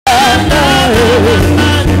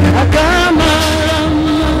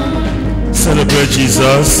Celebrate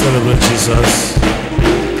Jesus. Celebrate Jesus.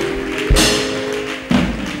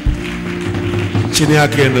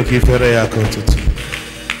 Chiniake no ki fere ya kotutu.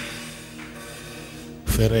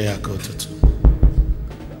 Fere ya kotutu.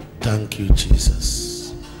 Thank you,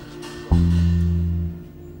 Jesus.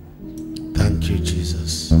 Thank you,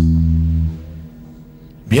 Jesus.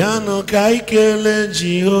 Biano kaikele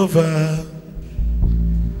Jehovah.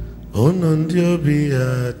 Ono ndi obi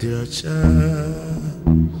ya di ocha.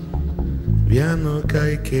 Biano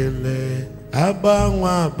kaikele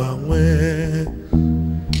abanwe.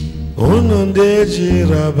 Ono ndi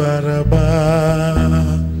jirabaraba.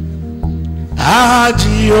 Ah,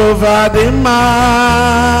 Jehovah the ma.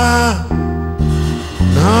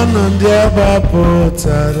 Ono ndi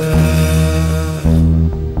abapotara.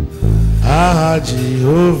 Ah,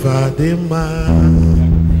 Jehovah the ma.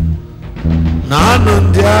 Nanu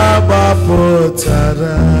ndi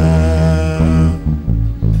abapotara.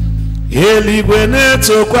 Eligwe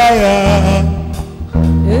netokwa ya.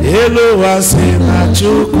 Elu wasi na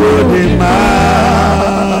Chukwu dị mma.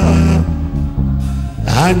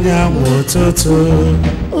 Anya mototo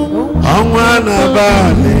ọnwa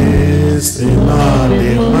n'abalị si n'ọdị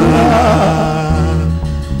mma.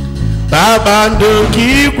 Baba ndoki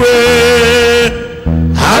igwe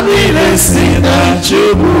ha niile si na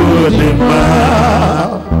Chukwu dị mma.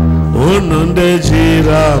 Unu ndị jiri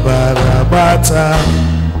ọbara gbata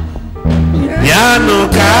bịanụ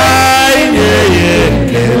ka anyị nye ya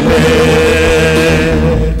ekele,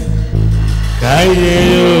 ka anyị nye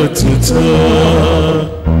ya otuto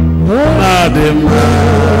n'ọdị mma.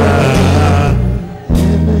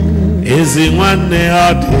 Ezi nwanne ọ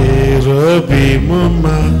dịrị obi m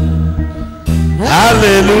mma.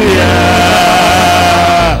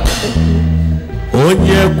 Hallelujah.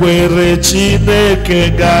 Onye kwere Chineke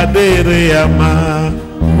ga-adịrị ya mma.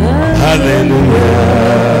 Hallelujah.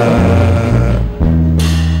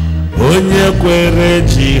 Onye kwere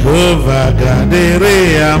Jehovah ga-adịrị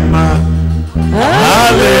ya mma.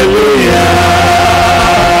 Hallelujah.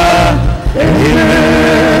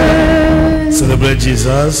 Amen. Celebrate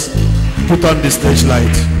Jesus. Put on the stage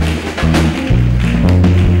light.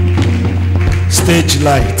 Stage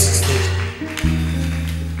light.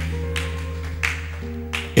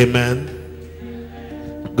 Amen.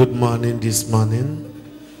 Good morning this morning.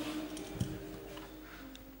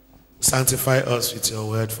 Sanctify us with your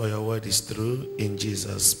word, for your word is true. In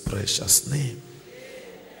Jesus' precious name.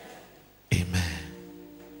 Amen.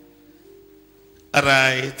 All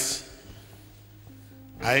right.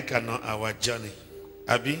 I cannot our journey.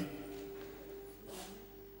 Abi?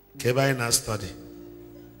 Keba in our study.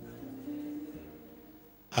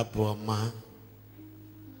 Aboma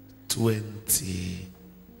 23.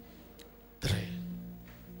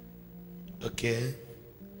 Okay.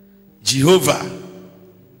 Jehovah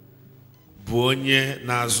Bonye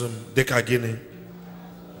Nazum Dekagini.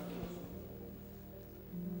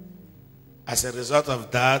 As a result of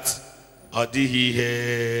that,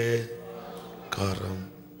 Odihi Korum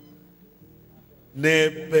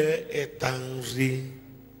Nebe etangri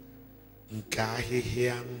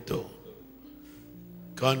Nkahihiando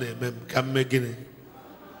Kone mem kamegini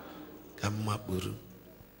Kamaburu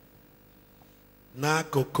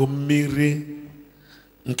N'akụkụ mmiri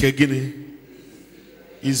nke gịnị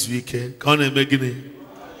izu ike ka ọ na-eme gịnị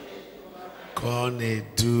ka ọ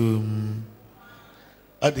na-edu m.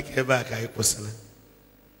 Ọ dị ka ebe a ka anyị kwụsịrị.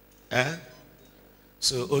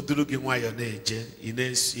 So o duru gị nwayọọ na-eje, ị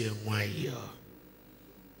na-esi nwayọọ.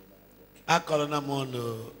 Akọrọ na m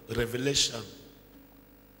ọnụ revelation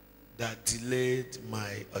that delayed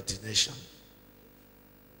my ordination.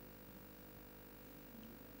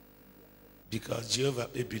 Because Jehovah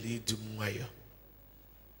may believe to mwaya.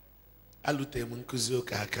 Alute munkuzi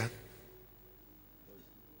ụka aka.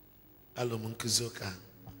 Alo munkuzi ụka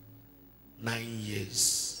 9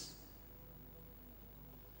 years.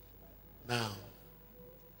 Now,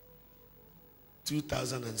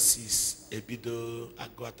 2006, ebido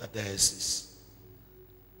Agwata diocese.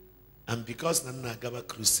 And because Nana Agaba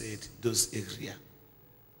crusade those area.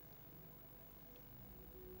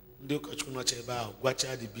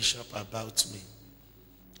 The bishop about me.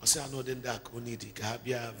 I said, I know then that I need to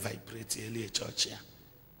vibrate a church here.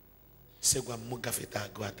 Segwa Mugafeta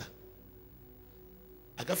Agwata.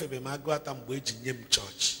 Agafe Magwata Mwage name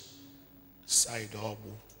church. Side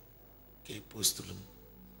Obu. K postulum.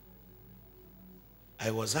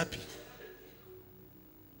 I was happy.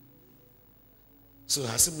 So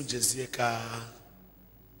Hasimu Jezieka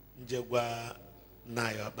Njegwa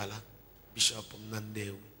Nayo Bala Bishop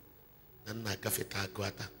Nandewu. Nana Gafeta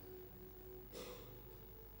Agwata.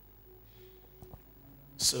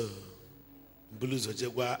 So Mbuluzo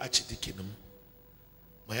Jegwa Achidikinum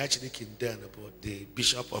my actually then about the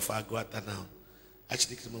Bishop of Aguata now.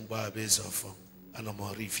 Actually, Mumba base of an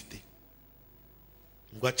amorifite.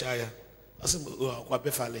 Ngwachaya, Asim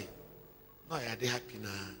Wabefale. No, I had happy na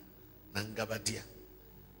Nangabadia.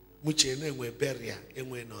 Muche we beria,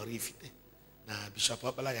 enwe no rifite. Na Bishop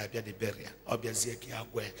Abala Yabia de Beria, Obiazia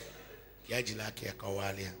Kiagwe, Kiajila Kia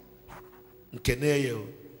Kawalia. Nkeneyo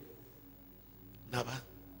Naba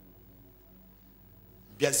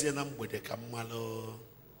Biazia with the Kamalo.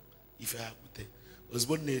 If I would was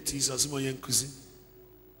born it is as my young cousin.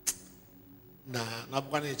 Na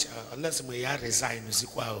not one unless my yard resign is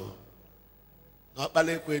equal. Not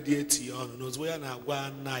ballet deity on knows where now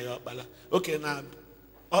one na bala. Okay, now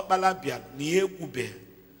Balabian, near Ube,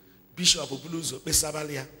 Bishop of Blues of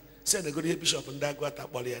Besabalia, send a good bishop and Dagwata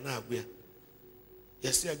Bolia now.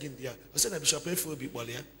 Yes, again, dear. I send a bishop for be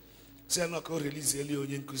Bolia. Say, I'm not going to release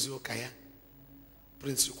Elion Kuzo Kaya.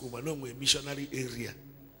 Prince Chukwuma, no way missionary area.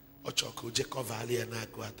 Ochoko Jacob Valley and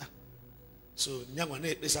Aguata. So,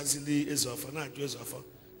 Nyangwane Besazili is of an address of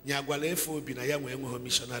Nyagwale for Binayam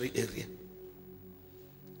missionary area.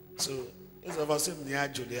 So, as of us in Nia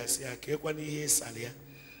Julia, say, I can't one here, Salia.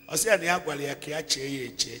 I say, Niagwalia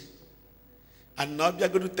Kiache, and not be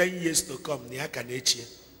going to 10 years to come, Niakaneche.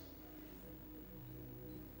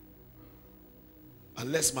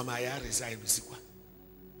 Unless Mama resign, Sikwa.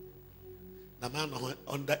 The man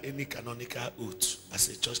under any canonical oath as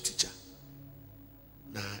a church teacher.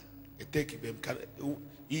 Now, I take him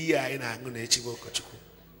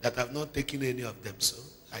that I've not taken any of them, so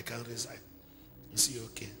I can resign. You see,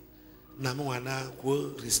 okay. Namuana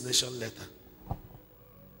resignation letter.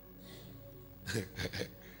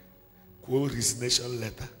 Resignation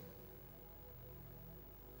letter.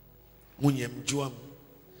 Munyem juam.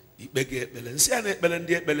 Ibege belen. Si ane belen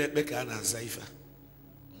die belen beka na zaifa.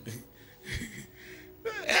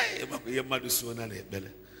 Eh, makuye madusu na ne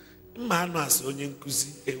belen. Manu as onye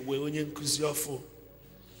nkuzi ewe onye nkuzi ofo.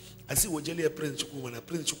 Asi wojeli Prince Chukwuma na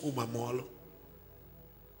Prince Chukwuma molo.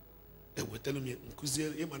 Ewe tell me nkuzi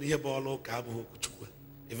e man ihe bolo ka abu okuchukwu.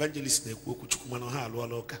 Evangelist na ekwu okuchukwu na ha alu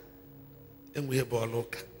aloka. Enwe ihe bolo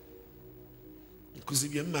ka. Nkuzi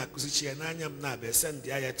bi mma akuzi chi na anya m na be send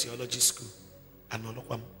ya theology school.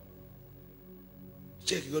 Anolokwa m.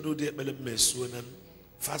 Check go do the ekpele mmesuo na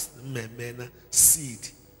fast mmemme na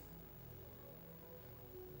seed.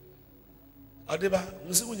 Odeba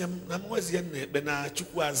nsi wunyam na mwezi ya na ekpe na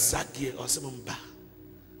Chukwu azagie osimba.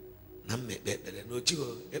 Na mmekpe ekpele na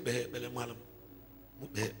ochigo ekpele malum.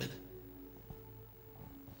 Mukpe ekpele.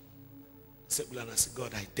 Sebula na say,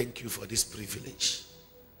 God, I thank you for this privilege.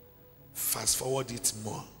 Fast forward it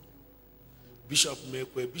more. Bishop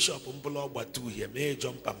Mekwe, Bishop Mbolo Batu here, may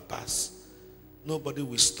jump and pass. Nobody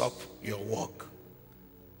will stop your work.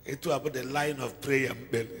 It was about the line of prayer.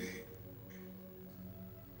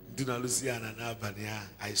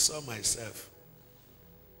 I saw myself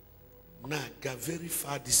now got very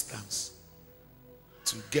far distance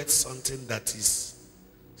to get something that is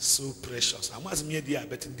so precious. I must be there,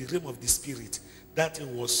 but in the realm of the spirit, that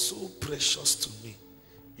thing was so precious to me.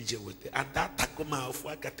 And that takoma of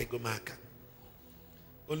Wakategomaka.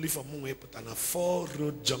 Only for Mwe put on a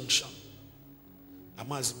 4-road junction. I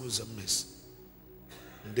must move a mess.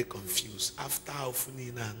 And they confused. After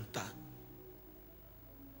Alfunina Anta.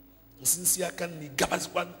 Since you can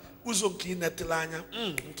gabas one, Uzon Kina Telanya,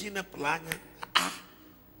 Kina Planya.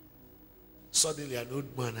 Suddenly an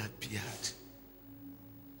old man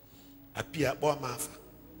appeared. Bomafa,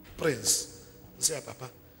 Prince. Say, Papa,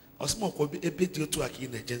 I smoke will be a bit you to a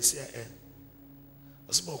keen agency.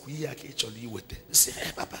 I smoke we are actually with it. Say,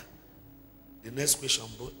 hey, Papa. The next question,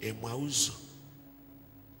 a mauzo.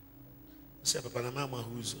 Say, Papa, na mama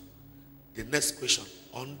who's the next question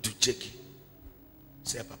on to Jackie.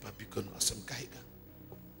 Say, Papa, because some kaiga.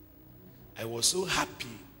 I was so happy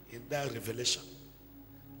in that revelation.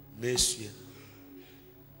 Next year,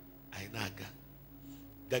 I naga.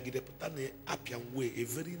 Dagide putane apian way, a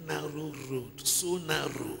very narrow road, so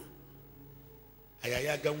narrow.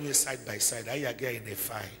 Ayaga way side by side. Ayaga in a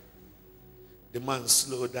fire. The man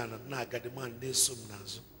slowed down and naga. The man did some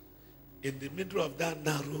nazo. In the middle of that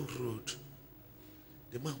narrow road,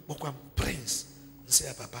 the man walked on Prince and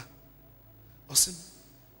said, Papa, Osim,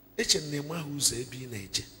 each and name who's a being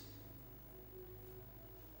age.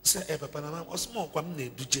 Say, Papa, na Osim, come ne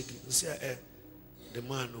do jegi. Say, the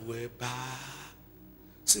man were ba.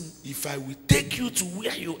 If I will take you to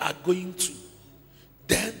where you are going to,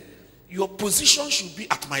 then your position should be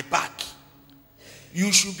at my back.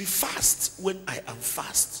 You should be fast when I am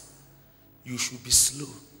fast. You should be slow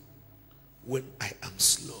when I am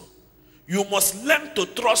slow. You must learn to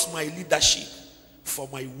trust my leadership, for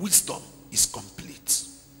my wisdom is complete.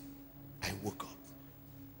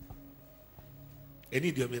 I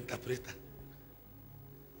need your interpreter.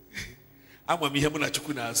 I'm a mihemuna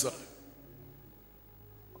chukuna so.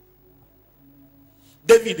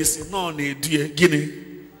 David is in no need Guinea.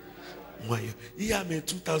 Year in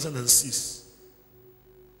 2006.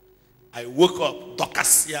 I woke up,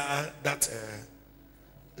 Dokasia, that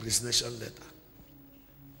resignation letter.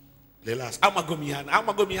 The last.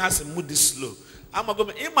 Amagomi has a mood this slow.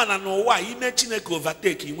 Amagomi, Imana no why, he may chineke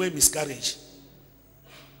overtake, he may miscarriage.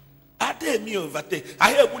 Ade me overtake.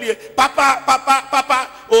 I hear Papa,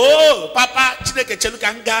 oh, Papa, chineke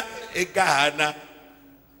chelukanga, egahana,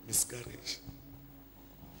 miscarriage.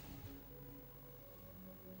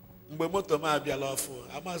 Mgbe moto ma abịa lọfụ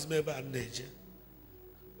amaz m ebe a na-eje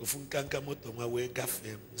ofu nkanka moto ma wee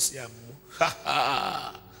gafee m si ya mmụ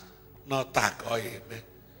n'ọta ka ọ ya eme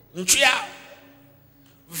nchụya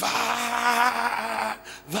va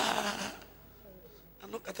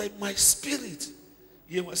anọkata my spirit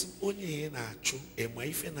ihe nwasị onye ihe na-achụ ịma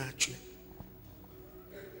ife na-achụ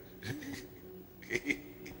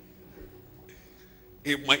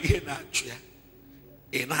ịma ihe na-achụ ya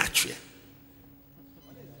ị na-achụ ya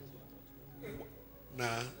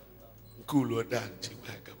na nkulo dan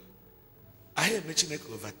chiwaka I am Chineke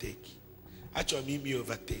overtake achọrọ m ime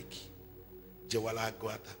overtake jewala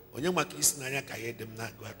agụata onye maka isi n'anya ka ya dem na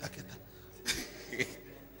agụata kịta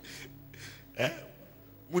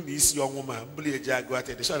mụ na isi ọnwụ ma mbụli eji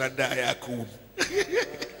agụata dị shọra ndị agha akụwu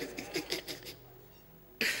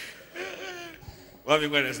wami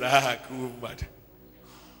nwere sa ha akụwu mmadụ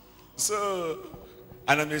so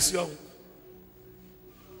ana m esi ọnwụ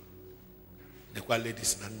nekwa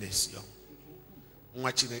ladies na nesi ọnwụ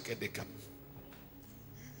nwa Chineke dị ka m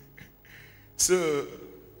so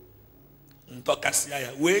ntọkasịa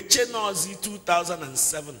ya wee che n'ọzi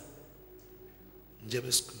 2007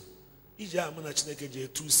 njebe school iji amụ na Chineke jee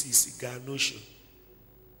 26 gaa no show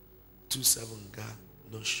 27 gaa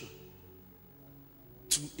no show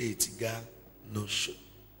 28 gaa no show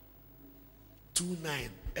 29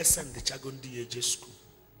 esendechago ndị ya eje school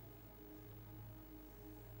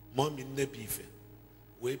Mommy Nebife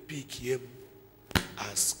we pick him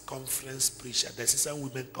as conference preacher. There's some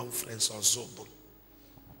women conference on Zobel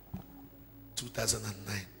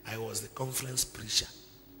 2009. I was the conference preacher.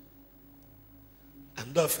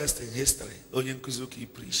 And the first in history, Onyen Kuzuki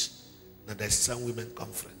preached. Now there's some women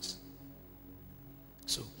conference.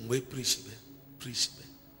 So we preach.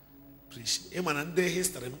 Eman and the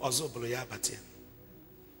history of Zobel ya batia.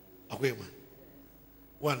 Okay, man.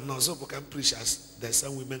 One Nozobo can preach as the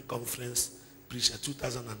Sun Women Conference preacher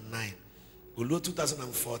 2009. Although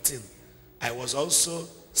 2014, I was also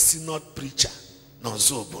synod preacher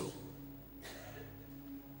Nozobo.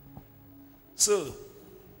 So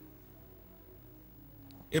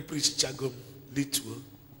a preach chagom little.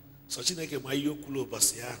 So Chineke mayo kulo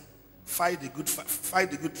basia. Fight the good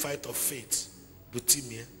fight of faith.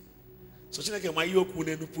 Butimia. So Chineke mayo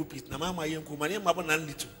kune no pulpit. Na mama yenku mani mabo na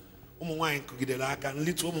little. Ụmụ nwaanyị kugidere aka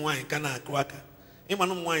nlitu ụmụ nwaanyị ka na-akụ aka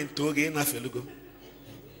ịmanụ ụmụ nwaanyị nto oge ịnafelugo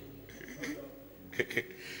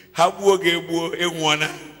ha gbuo oge egbuo enwụọna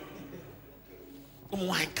ụmụ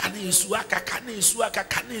nwaanyị ka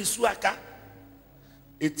na-esu aka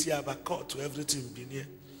eti aba court to everything be near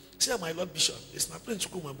say my Lord Bishop it's na Prince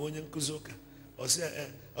Chukwuma bụ onye nkuzi ụka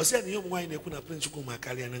ọsịa na ihe ụmụ nwaanyị na-ekwu na Prince Chukwuma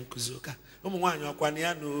karịa na nkuzi ụka ụmụ nwaanyị ọkwa na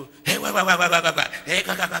ya no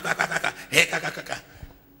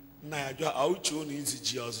na ya jụọ auchi onu izi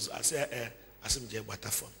ji ọzụzụ asị m jee gbata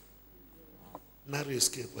fọm nara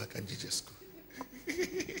escape aka njije school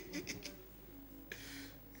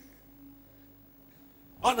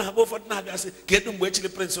ọ na-abụ ụfọdụ na-abịa sị kedu mgbe echiri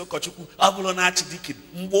Prince ụkọchukwu ọ bụrụ na achị dikin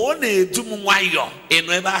mgbe ọ na-edu m nwayọọ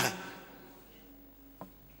ịnụ ebe ahụ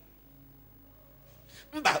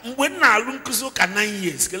mba mgbe m na-alụ nkụzi ụka 9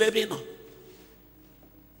 years kele ebe ị nọ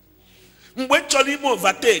mgbe m chọrọ ime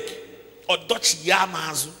overtake ọdọchi ya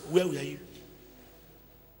mazụ where were you?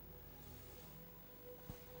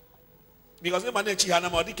 Because if I na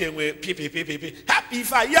ma dị ka enwe pipi happy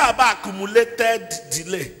if I ya ba accumulated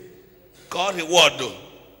delay ka reward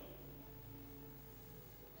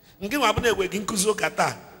nke nwa bụ na-ewe gị nkụzi ụka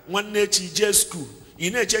taa nwanne echi jee school ị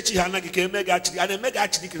na-eche chi ha anaghị ka eme gị achịrị a na-eme gị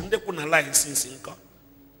achịrị ka ndị kwụ na line sinsi nkọ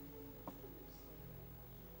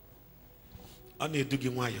ọ na-edu gị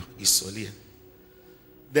nwayọ isolie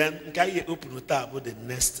then nke anyị open taa bụ the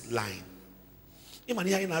next line ịma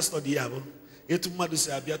ihe anyị na-study ya bụ etu mmadụ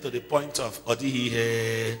si abịa to the point of ọ dịghị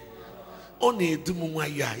ihe ọ na-edu m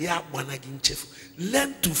nwayọ ya agbana gị nchefu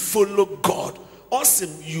learn to follow God.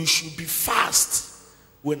 Awesome, you should be fast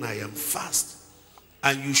when I am fast,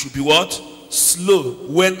 and you should be what? Slow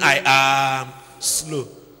when I am slow.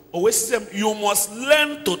 You must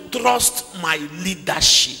learn to trust my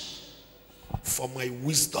leadership, for my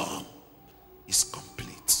wisdom is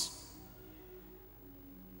complete.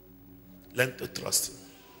 Learn to trust him.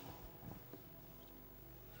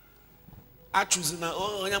 I choose now.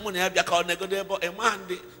 Oh, I'm going to have a man.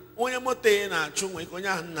 Onye mote na achụ nwe onye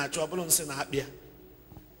ahụ na-achụ ọbụla nsị na-akpịa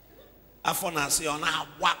afọ na-asị ọ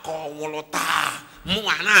na-agbakọ ọnwụlụ taa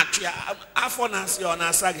mụnwa na-achụ ya afọ na-asị ọ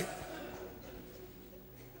na-asa gị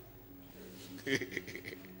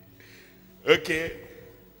okay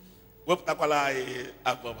wepụtakwala anyị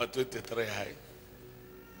abụba 23 anyị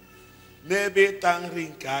n'ebe ịta nri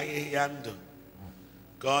nke ahịhịa ndụ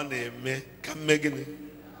ka ọ na-eme ka mme gịnị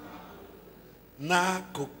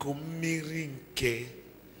n'akụkụ mmiri nke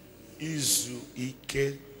izu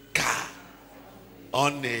ike ka ọ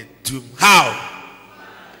na-edum. How?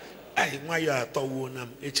 Ai nwayọ atọwo na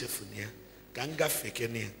m echefuna ya ka m gafee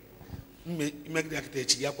kene ya mmegide akịta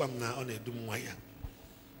echi ya kwa m na ọ na-edum nwa ya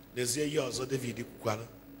n'ezie ihe ọzọ David kwukwara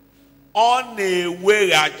ọ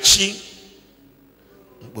na-eweghachi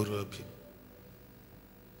mkpụrụ obi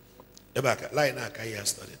ebe aka line aka ya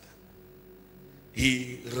study that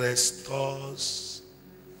he restores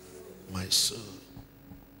my soul.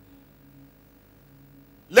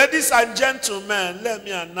 Ladies and gentlemen, let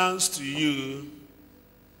me announce to you.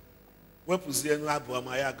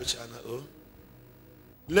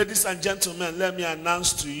 Ladies and gentlemen, let me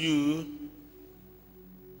announce to you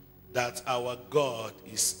that our God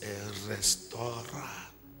is a restorer.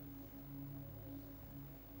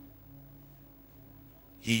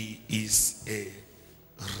 He is a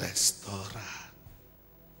restorer.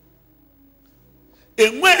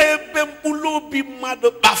 Enweghị mkpụrụ obi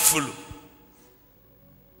mmadụ kpafuru.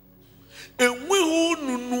 Enweghị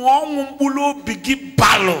unu ọnwụ mkpụrụ obi gị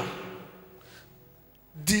balụ.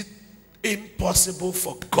 The impossible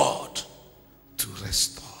for God to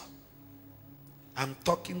restore. I'm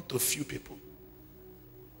talking to few people.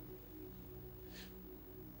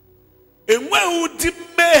 Enweghị ụdị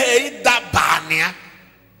mmehie ịdaba na ya.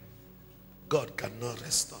 God cannot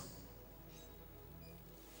restore.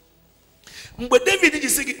 Mgbe David ji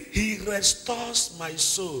sị gị, he restores my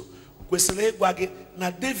soul. Kwesịrị ịgwa gị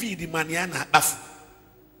na David mani ya na-akpafu.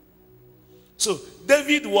 So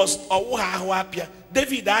David was ọwụha ahụ apịa.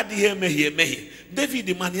 David adịghị emehie.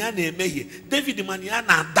 David mani ya na-emehie. David mani ya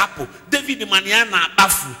na-adapụ. David mani ya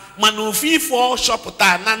na-akpafu. Mana ofu ife ọ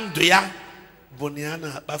chọpụta na ndụ ya bụ na ya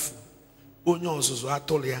na-akpafu. Onye ọzụzụ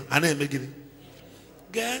atụrụ ya a na-eme gịnị?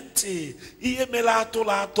 Gee ntị, ihe mere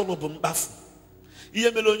atụrụ bụ mkpafu.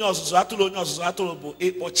 Ihe mere onye ọzụzụ atụrụ bụ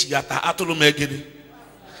ịkpọchigata atụrụ mee gịnị?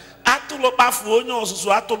 Atụrụ kpafu onye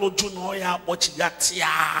ọzụzụ atụrụ jụ na ọ ya akpọchigata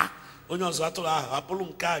ya. Onye ọzụzụ atụrụ ahụ abụrụ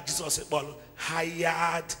nke a Jizọs kpọrọ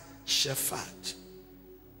hired shepherd.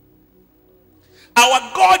 Our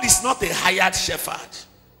God is not a hired shepherd.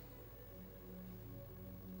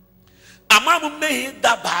 Amamu mmehie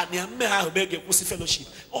daba na mmehie ahụ be ga-ekwụsị fellowship.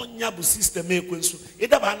 Onya bụ system ekwensu.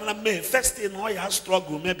 Ịdaba na mmehie first thing ọ ya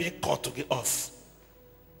struggle maybe cut gị off.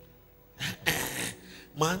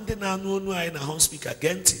 Ma ndị na-anụ onu anyị na home speaker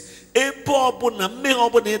gee ntị. Ebe ọbụla mmehie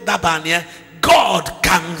ọbụla ịdaba na ya, God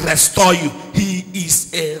can restore you. He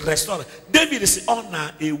is a restorer. David sị ọ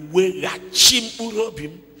na-eweghachi mkpụrụ obi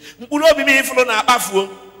m. Mkpụrụ obi m ifuru na-akpafuo.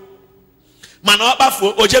 Mana ọ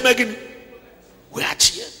kpafuo o jeme gịnị?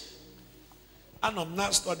 Weghachi ya. Anọ m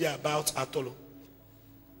na study about atụrụ.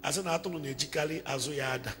 Asị na atụrụ na-ejikarị azụ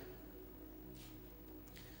ya ada.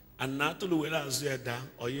 And na atụrụ were azụ ya daa,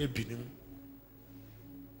 ọ ya ebini m.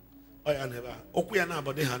 Ọ ya n'ebe a. Okwu ya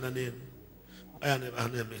na-abọdị ha na n'elu. Ọ ya n'ebe ha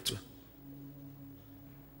na-emetụ.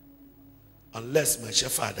 Unless my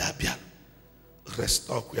shepherd abịa,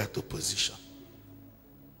 restore ya to position.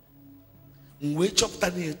 Mgbe chọpụta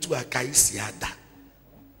na-etu a ka isi ada.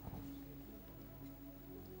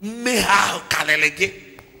 Mmehie ahụ karịrị gị.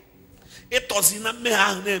 Ịtọzi na mmehie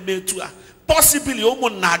ahụ na-eme etu a. Possibly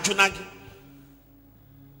ụmụnna ajụ na gị.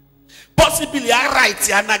 Possibly a right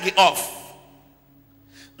ya na gị off.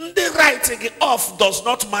 The writing off does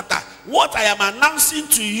not matter. What I am announcing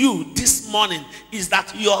to you this morning is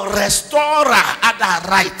that your restorer had a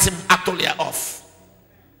right actually off.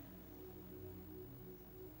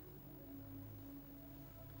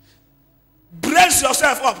 Brace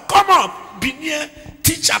yourself up. Come up. Be near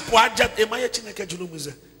teacher. Emaya Chineke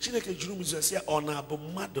Jurumuze. Chineke Jurumuze say on a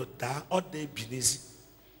bomado da or de binizi.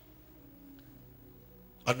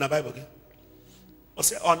 On the Bible. O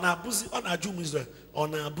say on a buzi on a Jumuze.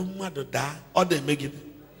 On a bumado da or de megin.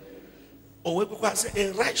 O we say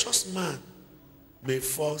a righteous man may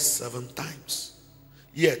fall 7 times.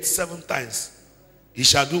 Yet 7 times he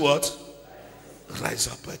shall do what? Rise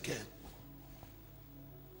up again.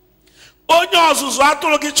 onye ọzụzụ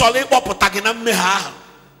atụrụ gị chọrọ ịkpọpụta gị na mmehie ahụ.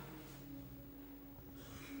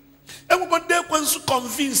 Enwekwa ndị ekwensu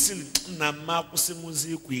convince na mma akwụsị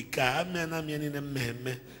mụzi ikwu ike a amịa niile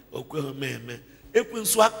mmemme okweghị mmemme.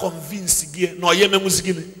 Ekwensu a convince gị na ọ ya ememụzi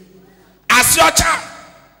gịnị asị ọcha.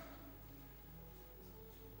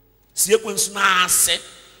 Si ekwensu na asị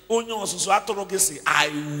onye ọzụzụ atụrụ gị si I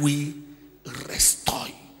will restore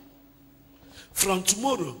you. From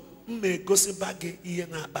tomorrow m na-egosiba gị ihe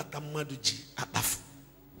na-akpata mmadụ ji akpafu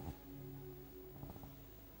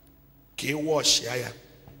ka ị wọshịa ya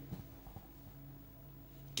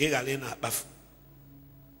ka ị ghara ị na-akpafu.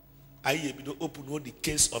 Anyị ebido open all the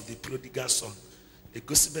case of the prodigal son.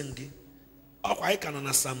 Egosibe gị ọkwa anyị ka nọ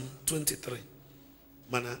na Psalm 23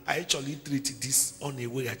 mana anyị chọrọ itreat this ọ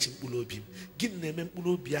na-eweghachi mkpụrụ obi m. Gịnị na-eme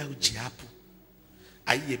mkpụrụ obi ahụ ji hapụ?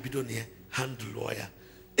 Anyị ebido na ya handle ya.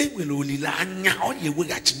 Enwere olileanya ọ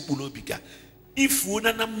na-eweghachi mkpụrụ obi ga ifuo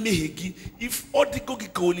na mmehie gị if ọ dịgo gị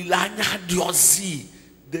ka olileanya dị ọzi.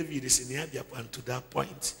 David si na ya bịakwa to that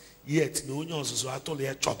point yet na onye ọzụzụ atụrụ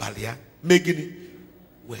ya chọbara ya mee gịnị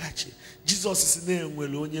weghachi. Jizọs si na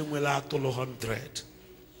enwere onye nwere atụrụ 100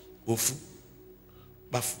 ofu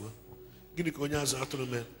kpafuo. Gịnị ka onye azụ atụrụ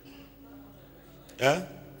mere?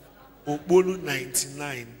 Okporo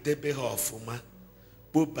 99 debe ha ọfụma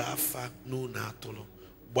kpoba afa n'ụlọ atụrụ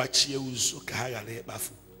gbachie ụzọ ka ha ghara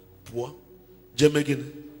ịkpafu pụọ jeme gịnị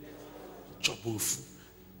chọba ofu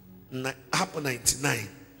hapụ 99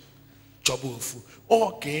 chọba ofu.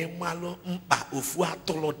 Ọ ka ị malụ mkpa ofu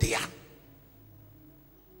atụrụ dị ya,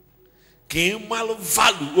 ka ị malụ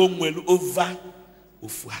value o nwere ova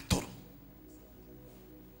ofu atụrụ.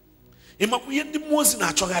 Ịmakwa ihe ndị mmụọ ozi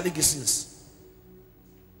na-achọgharị gị since.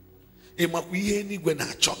 Ịmakwa ihe eluigwe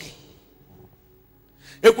na-achọ gị.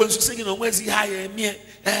 Ekwensu sị gị na onwezi ihe ya eme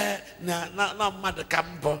na mmadụ ka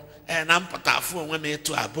mbọ na mpụta afụ onwe m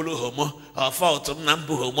etu abụrụ homo ọfọtụ m na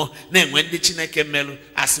mbụ homo na-enwe ndị Chineke melụ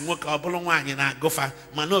asị nwoke ọ bụrụ nwaanyị na-agụfa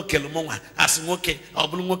mana okelu m nwa asị nwoke ọ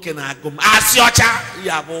bụrụ nwoke na-agụ m asị ọcha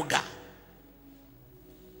ya bụ ụga.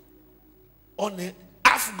 Ọ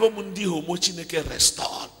na-afụgo m ndị homo Chineke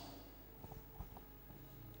restore.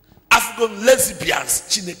 Afụgo m lesbians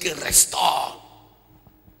Chineke restore.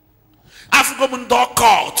 Afụgo m ndị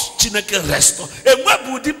ọkọt Chineke restore.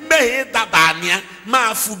 Enwebụ ụdị mmehie daba anya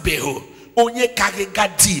ma afụbeghị onye ka gị ga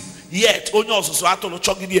deep yet onye ọzụzụ atụrụ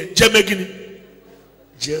chọgide ya jeme gịnị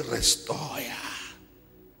je restore ya.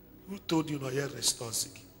 Who told you na ya restore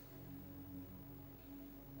gị?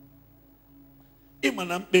 Ịma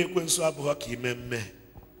na mkpa ekwensu abụghị ka ime mmehie.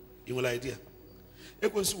 Ị nwere idea?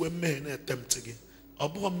 Ekwensu wee mmehie na-etempt gị. Ọ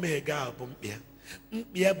bụghị mmehie ga abụ mkpịa.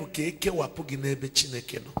 Mkpịa bụ ka ekewapụ gị n'ebe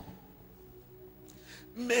Chineke nọ.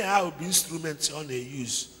 Mmehie ahụ bụ instrumenti ọ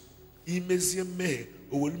na-eyuzu imezie mmehie.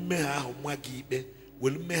 O welu mmehie ahụ nwa gị ikpe,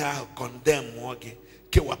 welu mmehie ahụ condemn mụọ gị,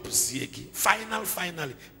 kewapụzie gị.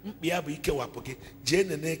 Finally mkpịa bụ ikewapụ gị. Jee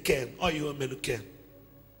nene Ken, ọ ihe o melu Ken.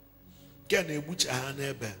 Ken egbucha ha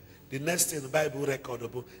n'ebe. The next thing the Bible record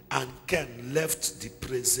bụ and Ken left the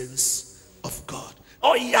presence of God.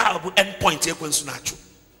 Ọ ihe ahụ bụ end point ekwensu na-achụ.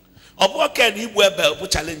 Ọ bụ Ken igbu Ebel bụ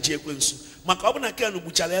challenge ekwensu. Maka ọ bụ na Ken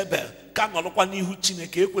gbuchara Ebel ka nọrọkwa n'ihu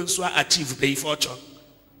Chineke ekwensu achieve be ife ọchọ.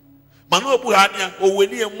 Mana o gbughị anya o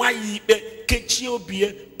welie nwa ya ikpe kechie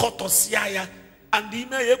obie kọtọsịa ya and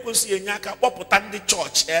ime ya ekwensu enye aka kpọpụta ndị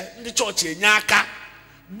chọọchị enye aka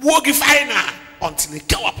gbuo gị final until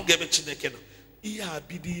kewapụ gị ebe Chineke nọ. Ihe a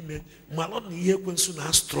bido ime malụ na ihe ekwensu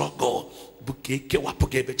na struggle bụ ka ekewapụ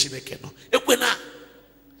gị ebe Chineke nọ. Ekwena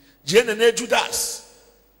jee nene Judas.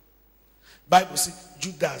 Bible si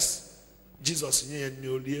Judas Jesus nye ya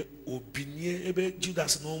n'olie obinie ebe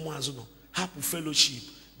Judas na ụmụazụ nọ hapụ fellowship.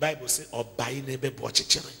 Bible si ọbai n'ebe bụ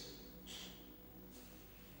ọchịchịrị.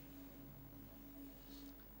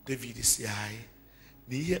 David si anyị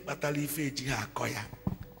na ihe kpatara ife eji ha akọ ya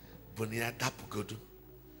bụ na ya dapụgodu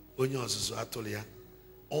onye ọzụzụ atụrụ ya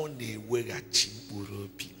ọ na-eweghachi mkpụrụ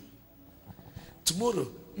obi. Tomorrow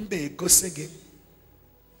mba egosi gị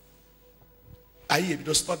anyị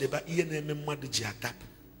ebido studyba ihe na-eme mmadụ ji adapụ.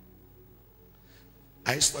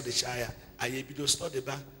 Anyị studycha ya anyị ebido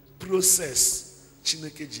studyba process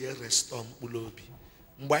Chineke ji restore mkpụrụ obi.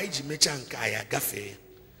 Mgbe anyị ji mechaa nke anyị agafee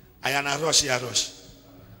anyị na rush ya rush.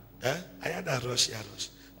 Anyị da rush ya rush.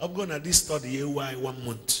 Ọ bụrụ na this study ya ewu anyị 1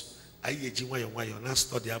 month anyị eji nwayọọ na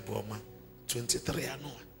study abụọma 23 anụ.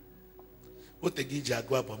 Otegi iji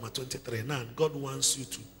agụ abụọma 23 now God wants you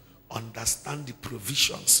to understand the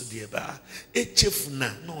provisions dị ebe a.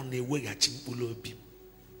 Echefuna na ọ na-eweghachi mkpụrụ obi.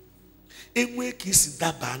 Enwe ka isi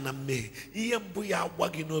daba na mmehie ihe mbụ ya agwa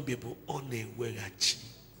gị n'obi bụ ọ na-eweghachi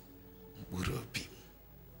mkpụrụ obi.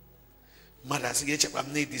 Mother say, "I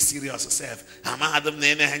need the serious self. I'm Adam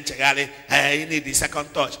nene henchegale. I need the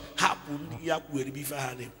second touch. Happen ya kweli before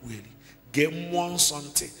hane kweli. Get one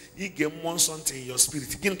something. You get one something in your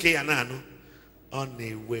spirit. Gin ke ya na no. On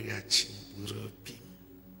a way chimburopi.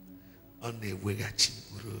 On a way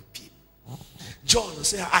chimburopi." John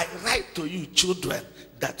said, "I write to you, children,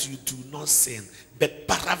 that you do not sin. But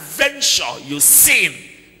peradventure you sin,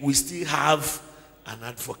 we still have an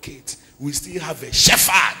advocate. We still have a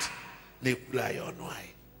shepherd."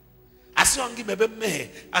 Asongi bebe mehe,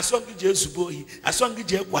 asongi je zubohi, asongi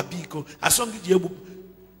je kwabiko, asongi je bu.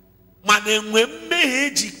 Manenwe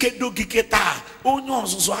mehe ji kedo giketa. Onye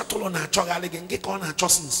ozuzu atolo na achọgali gị nke ka ọ na-achọ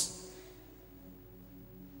since.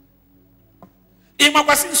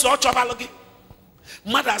 Ịmakwa since ọ chọbalụ gị.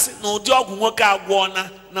 Mmadụ asị na ụdị ọgwụ nwoke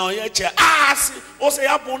agwọọna na onye che asị ose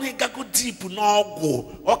ya bụ na ịgago deep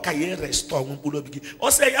n'ọgwụ ọ ka ya restore mkpụrụ obi gị.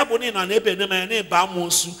 Ose ya bụ na ị nọ n'ebe na na-ebe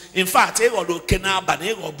amoosu. In fact, ịghọrọ oke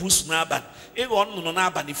n'abalị, ịghọ busu n'abalị, ịghọ nnụnụ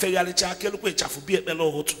n'abalị fegharịcha kelukwa ịchafụ bi ekpere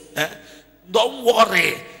ụtụ. Don't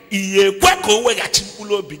worry. Iye kwe ka o weghachi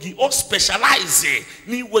mkpụrụ obi gị. O specialize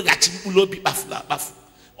n'iweghachi mkpụrụ obi kpafuru akpafu.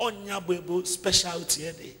 Ọnya bụ ebe specialty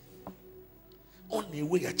ede. On a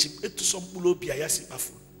way at him, to some pulopia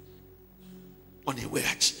yasipafu. On a way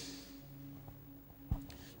at him.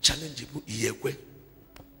 Challenge yekwe.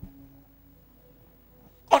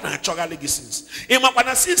 On a choga legacies.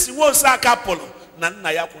 Imapana since he was a couple, Nana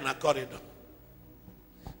Yapuna corridor.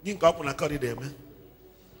 Gink up on a corridor, man.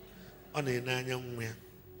 On a 9 young man.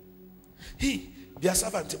 He, their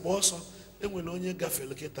servant also, then will only gaffel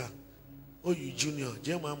locator. Oh, you junior,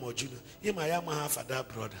 Jemma or junior. He my yama half a that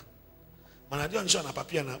brother. Man, I don't show na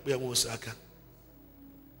papia na kwe Osaka.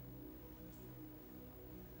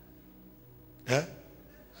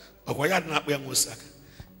 Okwayad na kwe Osaka.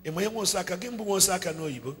 Ema ye Osaka, gimbu Osaka no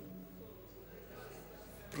Igbo.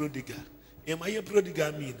 Prodigal. Ema ye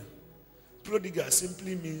prodigal mean? Prodigal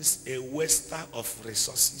simply means a waster of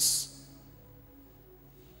resources.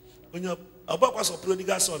 When you about was a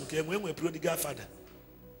prodigal son, came when we prodigal father.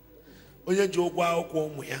 When you joke wow,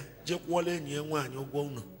 come here, Jack Wally and you one, you go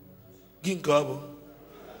no. Ginkabo.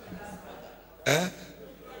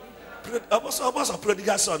 Also a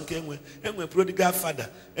prodigal son came with, and we prodigal father,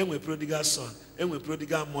 and we prodigal son, and we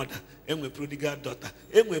prodigal mother, and we prodigal daughter,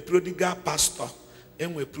 and we prodigal pastor,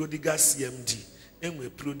 and we prodigal CMD, and we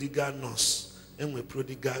prodigal nurse, and we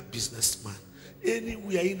prodigal businessman.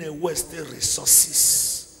 Anywhere in a Western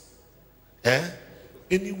resources,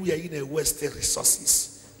 anywhere in a Western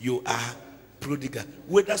resources, you are prodigal,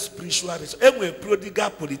 whether spiritual, and we're prodigal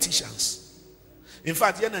politicians. In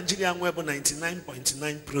fact, here in Nigeria, we have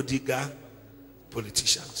 99.9 prodigal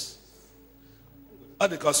politicians. All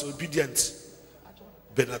because obedient,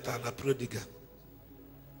 better than a prodigal.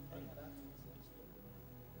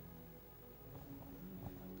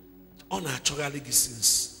 Unnatural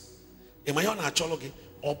sins. Am I unnatural?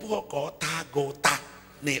 Obo ko ta go ta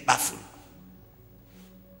ne bafu.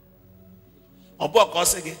 Obo ko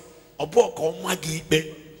sege. Obo ko magi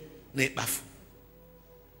ikpe na ikpafu.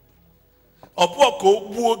 Obo ko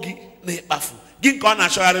gbuo gi na ikpafu. Gị nke ọ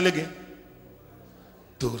na-achọgharịrị gị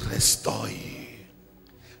to restore you.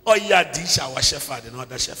 Oh yeah, this our shepherd and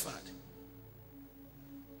other shepherd.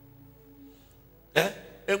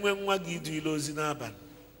 Enwe nwa gị idu ile ozi n'abalị.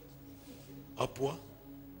 Ọpụọ.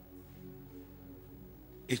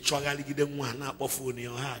 Ịchọgharịgide nwa na-akpọ fon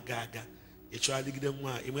ya ha aga. Ịchọgharịgide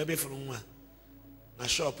nwa, ime ebe fụrụ nwa na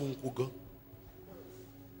shop nkwugo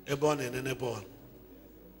ebe ọ na-enene bọọlụ.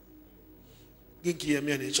 Gị nke ihe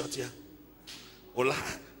mee na ịchọta ya ụla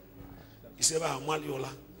isi ebe ahụ mali ụla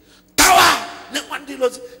tawa na ndị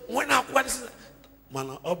lozi nwe na-akwụkwọ dịsị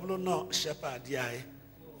mana ọ bụrụ na shepherd ya anyị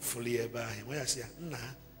fụrụ ya ebe ahụ nwe ya sị ya nna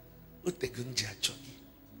ha o tego nji achọ gị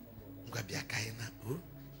ngwa bịa ka anyị na o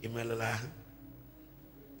imelụla ahụ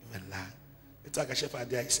etu aka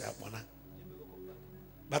shepherd ya isi akpọna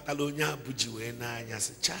batala onye abụji wee n'anya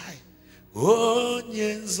sị chai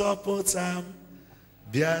onye nzọpụta m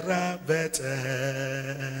bịara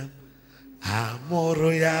Bethlehem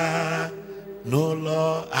amụrụ ya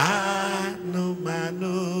n'ụlọ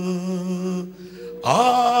anụmanụ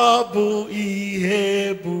ọ bụ ihe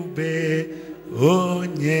ebube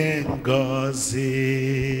onye ngọzi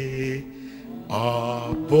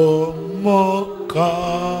ọ bụ mmụọ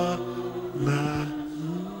na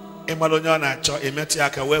ịmara onye ọ na-achọ emetụ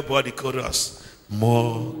aka wee bụọ the chorus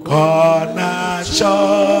mmụọ na-achọ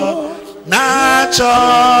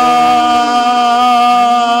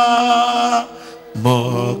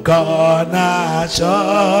mmụọ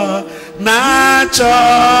na-achọ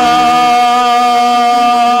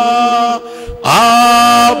ọ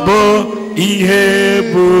bụ ihe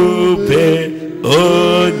ebube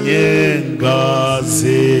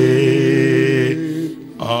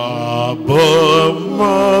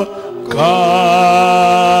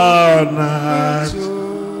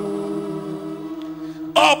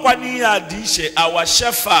our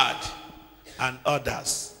shepherd and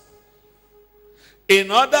others.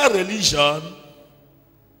 In other religion,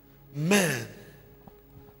 men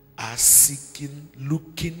are seeking,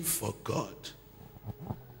 looking for God.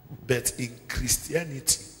 But in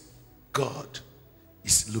Christianity, God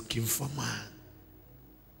is looking for man.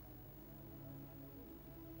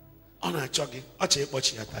 Ona chogi, oche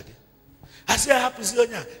ekpochi atagi. Asi happens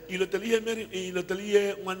onya, iloteli meri,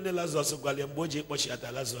 iloteli nwanne Lazarus gwale mgbe oje ekpochi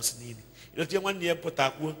ata Lazarus nini. Iloteli nwanne ye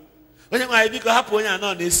potakwu. Onye nwa biko hapụ onye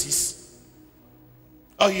anọ na-esisi.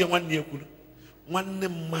 Ohiye nwanne ye kwuru. Nwanne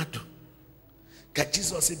mmadụ ka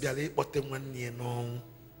Jizọs bịara ịkpọte nwanne ya n'ọnwụ.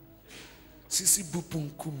 Sisi bupu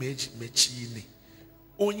nkume eji mechie ini.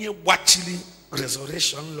 Onye gbachiri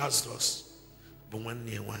resurrection Lazarus bụ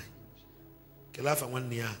nwanne ya nwanyị. Kelee afa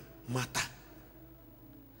nwanne ya Mata.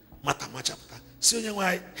 Mata machapụta. Si onye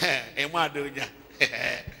nwanyị, ịma ada onye a.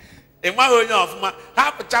 Ịma onye ọfụma.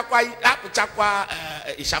 Hapụchakwa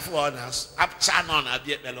ịshafụ ọ na-asụ. Hapụcha nọ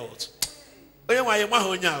na-abịa ekpere otu. Onye nwanyị ịma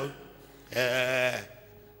onye ahụ.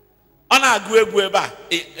 Ọ na-agụ egwu ebe a.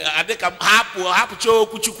 Adịka hapụcha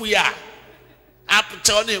okwu Chukwu ya.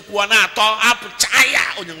 Hapụcha ọ na-ekwu ọ na-atọ. Hapụcha ya.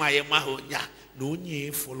 Onye nwanyị ịma onye a. Na onye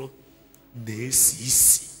efolo na-esi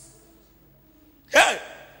isi.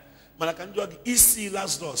 Mana ka njọ gị isi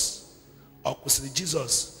Lazarus ọ kwụsịrị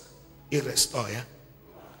Jizọs irestore ya.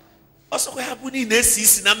 Ọsọkwa ya bụ niile esi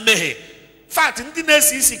isi na mmehie. Fact ndị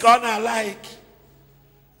na-esi isi ka ọ na-alike.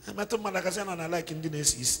 Amatụ mmadụ kasị nọ na-alike ndị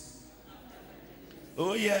na-esi isi.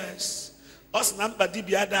 Oh yes. Ọ sị na mkpa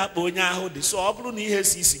dibịa ada akpa onye ahụ dị. So ọ bụrụ na ihe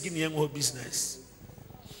esi isi gị na enweghị business.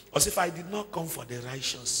 Ọ sị, if I did not come for the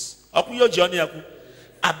righteous. Ọkwụ ya oji ọnụ ya kwu.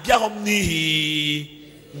 Abịaghị m n'ihi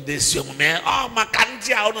ndị ezi omume. Ọ maka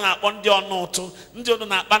ndị a unu na-akpọ ndị ọnụ ụtụ, ndị unu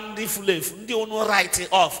na-akpa ndị furu efu, ndị unu write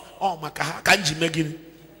off. Ọ maka ha ka nji megiri.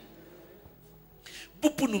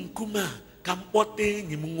 Bupụnụ nkume a ka mkpọte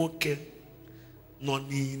enyi m nwoke nọ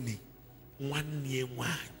n'ili nwanne ya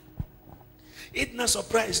nwanyị. It's not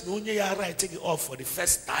surprise na onye ya write gị off for the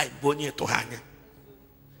first time bụ onye tụrụ anya.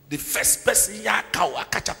 The first person ya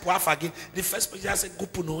akachapụ afa gị. The first person ya sị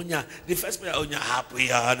gụpụ na onye a. The first person onye hapụ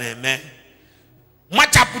ya na-eme.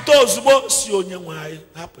 Machapụta ozugbo si onye nwanyị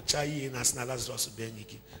hapụcha ihe na asị na Lazarus bụ enyi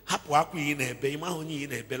gị. Hapụ akwa iyi na-ebe, ịma onye iyi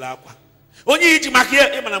na-ebele akwa. Onye iji maka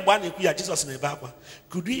ihe ịmana mgbe a na-ekwu ya Jizọs na-ebe akwa.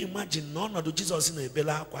 Could you imagine na ọnọdụ Jizọs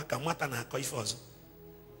na-ebele akwa ka nwata na-akọ ife ọzọ?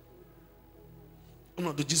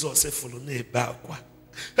 Ọnọdụ Jizọs efulu na-ebe akwa.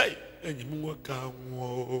 Hey, enyi m nwoke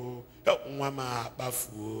anwụọ, nwa m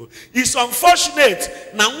akpafuo. It's unfortunate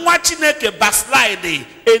na nwa Chineke backslide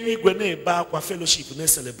enigwe na-ebe akwa, fellowship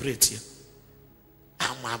na-celebrate ya.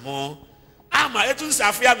 Ama etu nsi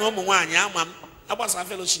afụ ya na ụmụ nwaanyị ama m agbasa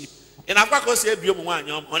fellowship. Ị na-akwa ka o si ebi ụmụ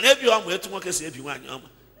nwaanyị ọma. Ọ na-ebi ọmụ etu nwoke si ebi nwaanyị ọma.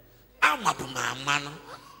 Ama bụ ma amanụ.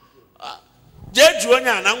 Jee jụọ onye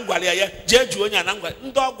a na ngwali ya. Jee jụọ onye a na ngwali.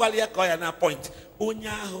 Ndị ọ gwali ya ka ọ ya na point. Onye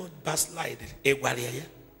ahụ backslide ịgwali ya.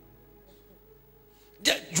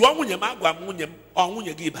 Jụọ nwunye m, agwa m nwunye m, ọ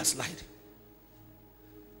nwunye gị backslide.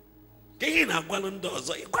 Ka ihe na-agwalụ ndị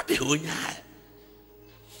ọzọ ịgwabeghị onye ahụ.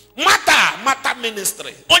 Mata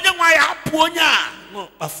ministry. Onye nwa ya hapụ onye a nọ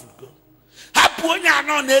kpafugo. Hapụ onye a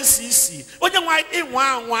nọ na-esi isi. Onye nwa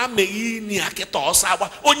ịnwa anwa meghe ini akịta ọsọ agba.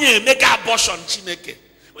 Onye emega abortion Chineke.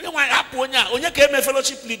 Onye nwa ya hapụ onye a. Onye ka eme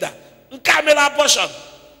fellowship leader. Nke a mere abortion.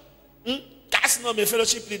 Ka a sị na ome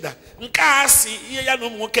fellowship leader. Nke a sị ihe ya na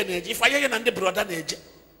ụmụ nwoke na-eje. Ife ihe ya na ndị broda na-eje.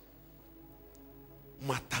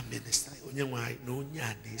 Mata ministry. Onye nwa na onye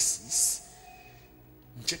a na-esi isi.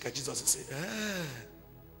 Nche ka Jizọs sị,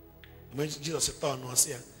 Jesus turned and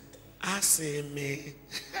said, I say me.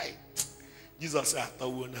 Jesus said,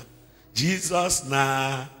 Jesus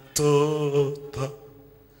na toto.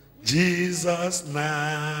 Jesus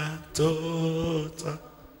na toto.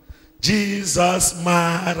 Jesus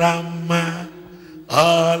marama.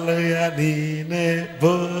 All yanine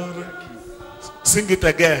bor. Sing it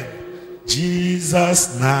again.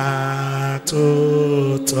 Jesus na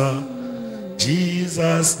toto.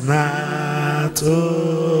 Jesus na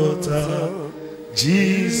toto.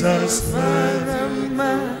 Jesus na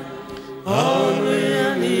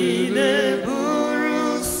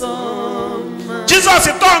Jesus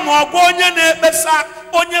itono ogbo onye na-ekpesa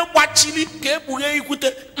onye gbachiri ka ekpughe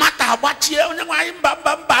ikwute mata agbachie onye nwanyị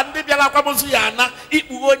mba ndị bịara akwamozu ya na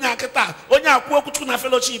ikpughe onye akịta onye akwu okwuchukwu na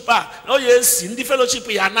fellowship a onye esi ndị fellowship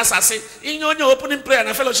ya anasasị inye onye opening prayer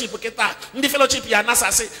na fellowship kịta ndị fellowship ya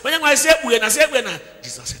anasasị onye nwanyị si ekpughe na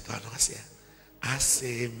Jesus itono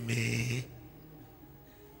asị me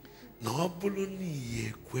na ọ bụrụ na ihe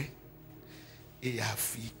ekwe ya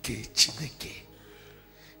afọ ike Chineke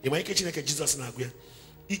ịma ike Chineke Jesus na-agwa ya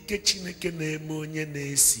ike Chineke na-eme onye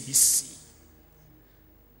na-esi isi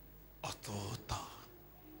ọtọ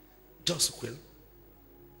just kwel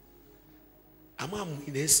ama m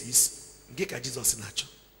na-esi isi nke ka Jizọs na-achọ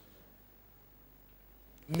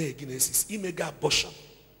mee gị na-esi isi ime ga abortion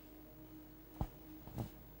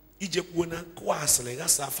ijekwuo na kwa asịrị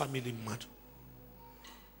ghasa family mmadụ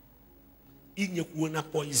inyekwuo na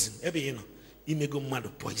poison ebe ị nọ imego mmadụ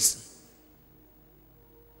poison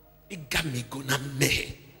ịgamego na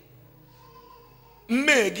mmehie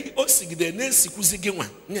gị o sigide na-esikwuzi gị nwa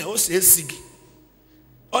nye o si esi gị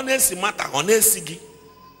ọ na-esi mata ọ na-esi gị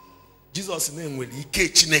Jizọs na-enwere ike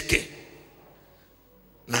Chineke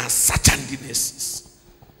na asacha ndị na-esi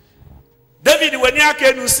David when he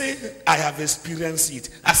came to say I have experienced it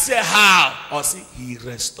I say how or say he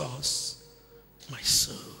restores my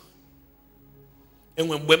soul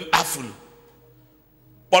enwe mgbe m afulu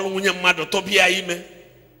kpọrọ nwunye mmadụ tọbịa ime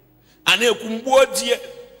a na-ekwu mgbu odie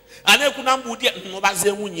a na-ekwu na mgbu die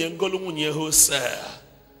nnụbazie nwunye ngolu nwunye hose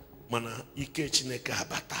mana ike Chineke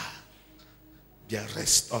abata bịa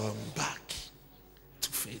restore back to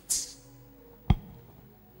faith.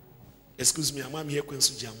 Excuse me, amam ihe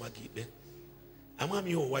kwensu ji ama gị ikpe amam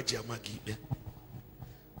ihe ụwa ji ama gị ikpe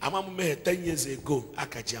amam me 10 years ago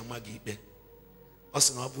aka ji ama gị ikpe ọ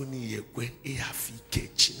sị na ọ bụ n'ihi ekwe ịhafe ike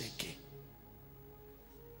Chineke.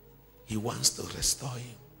 He wants to restore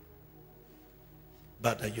you.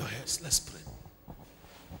 Bow down your heads, let's pray.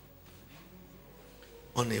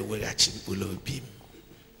 Ọ na-eweghachi mkpụrụ obi m.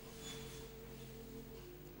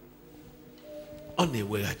 Ọ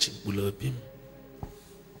na-eweghachi mkpụrụ obi m.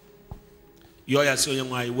 Yọọ ya sị onye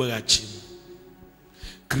nwe anyị weghachi m.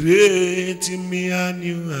 Create in me a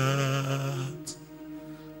new heart,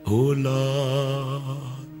 O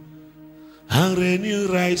Lord, and renew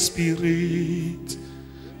right spirit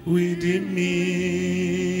within me.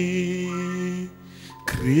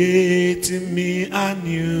 Create in me a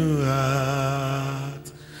new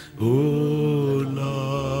heart, O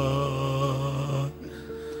Lord,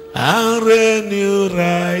 and renew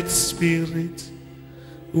right spirit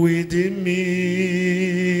within me.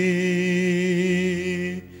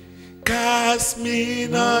 Cast me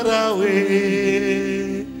not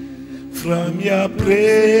away from your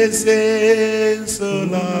presence, O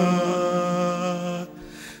Lord.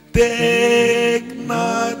 Take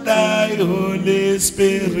not thy Holy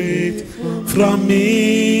Spirit from me.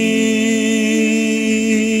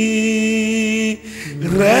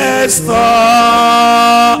 Restore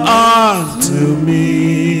unto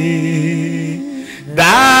me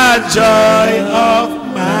the joy of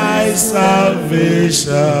my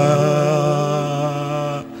salvation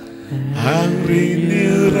and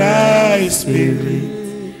renew thy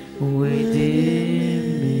spirit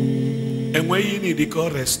within me. And when you need to go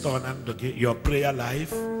restore your prayer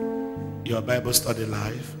life, your Bible study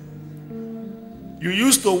life, you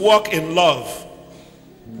used to walk in love.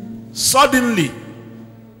 Suddenly,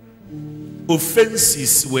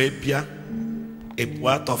 offenses were a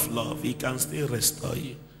part of love. He can still restore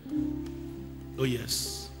you. Oh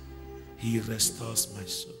yes, He restores my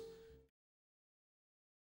soul.